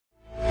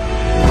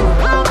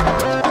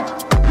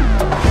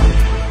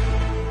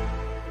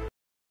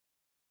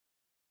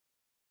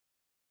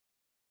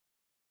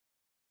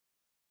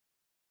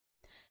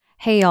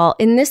Hey y'all,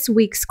 in this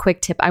week's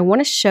quick tip, I want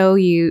to show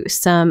you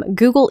some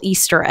Google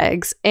Easter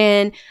eggs.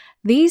 And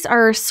these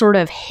are sort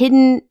of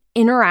hidden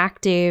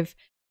interactive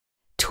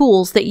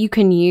tools that you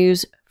can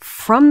use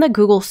from the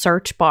Google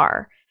search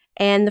bar.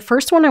 And the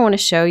first one I want to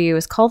show you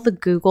is called the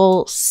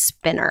Google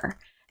Spinner.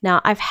 Now,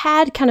 I've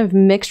had kind of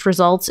mixed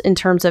results in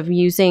terms of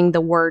using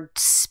the word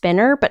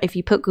spinner, but if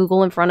you put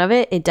Google in front of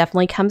it, it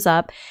definitely comes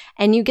up.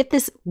 And you get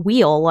this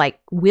wheel, like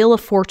Wheel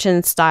of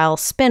Fortune style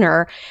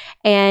spinner,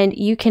 and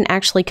you can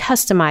actually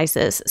customize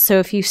this. So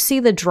if you see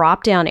the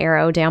drop-down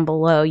arrow down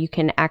below, you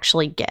can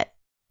actually get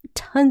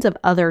tons of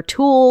other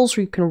tools.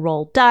 You can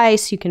roll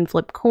dice, you can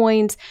flip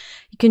coins,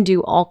 you can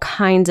do all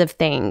kinds of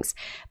things.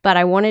 But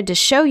I wanted to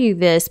show you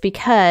this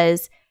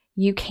because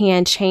you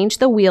can change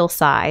the wheel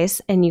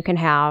size and you can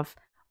have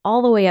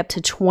all the way up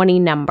to 20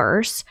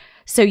 numbers.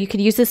 So you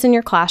could use this in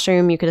your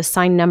classroom. You could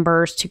assign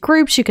numbers to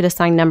groups. You could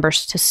assign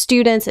numbers to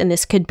students. And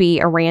this could be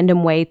a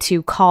random way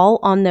to call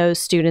on those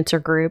students or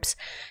groups.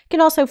 You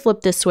can also flip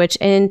this switch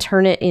and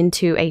turn it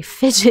into a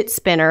fidget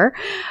spinner,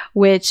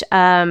 which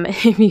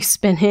if you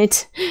spin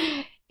it,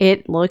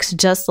 it looks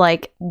just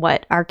like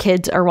what our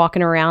kids are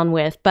walking around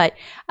with. But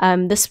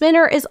the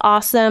spinner is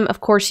awesome. Of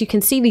course, you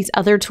can see these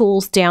other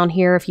tools down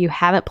here if you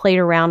haven't played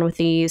around with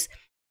these.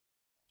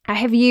 I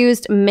have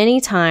used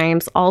many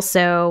times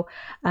also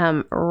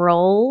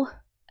roll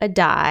a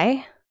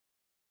die,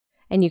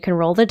 and you can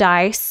roll the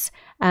dice.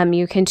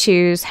 You can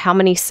choose how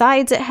many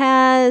sides it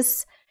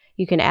has.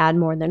 You can add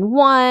more than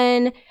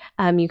one.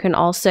 You can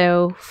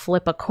also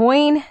flip a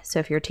coin. So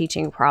if you're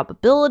teaching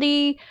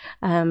probability,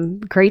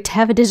 great to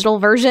have a digital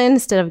version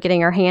instead of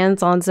getting our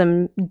hands on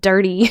some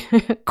dirty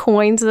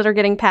coins that are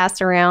getting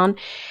passed around.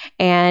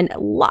 And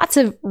lots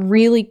of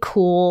really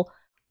cool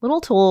little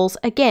tools,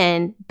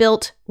 again,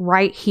 built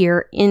right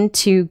here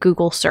into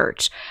Google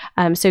search.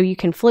 So you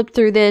can flip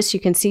through this. You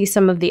can see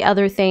some of the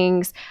other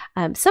things.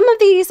 Some of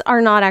these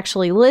are not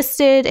actually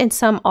listed and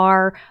some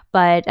are,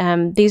 but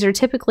these are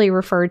typically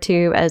referred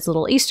to as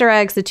little Easter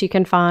eggs that you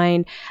can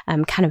find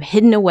kind of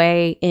hidden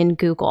away in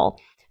Google.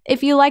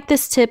 If you like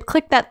this tip,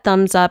 click that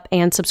thumbs up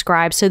and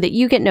subscribe so that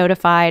you get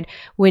notified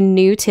when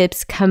new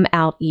tips come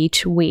out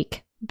each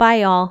week. Bye,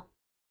 y'all.